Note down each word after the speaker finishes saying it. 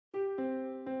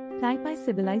Type I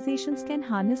civilizations can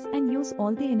harness and use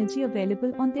all the energy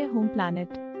available on their home planet.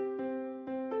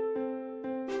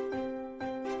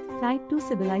 Type II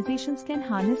civilizations can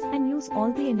harness and use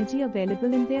all the energy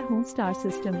available in their home star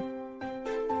system.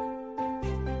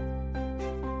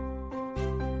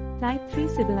 Type III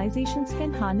civilizations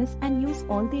can harness and use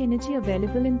all the energy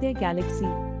available in their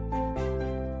galaxy.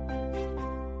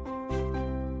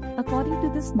 According to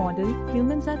this model,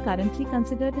 humans are currently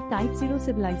considered a Type 0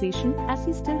 civilization, as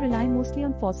we still rely mostly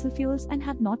on fossil fuels and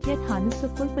have not yet harnessed the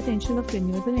full potential of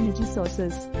renewable energy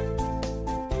sources.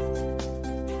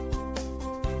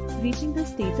 Reaching the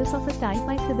status of a Type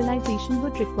I civilization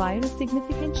would require a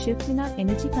significant shift in our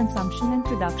energy consumption and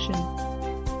production.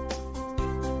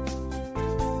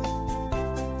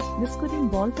 This could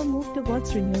involve a move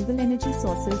towards renewable energy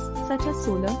sources, such as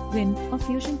solar, wind, or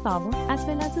fusion power, as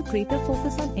well as a greater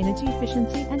focus on energy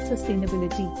efficiency and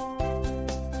sustainability.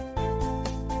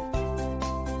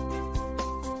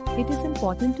 It is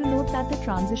important to note that the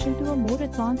transition to a more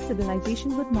advanced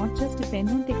civilization would not just depend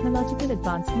on technological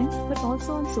advancement, but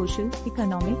also on social,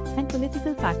 economic, and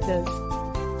political factors.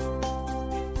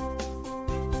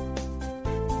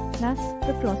 Thus,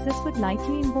 the process would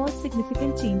likely involve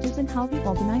significant changes in how we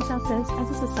organize ourselves as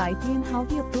a society and how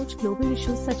we approach global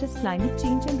issues such as climate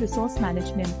change and resource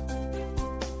management.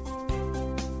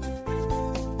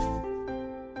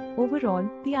 Overall,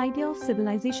 the idea of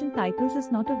civilization titles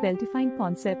is not a well-defined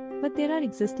concept, but there are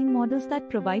existing models that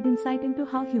provide insight into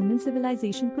how human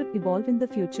civilization could evolve in the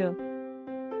future.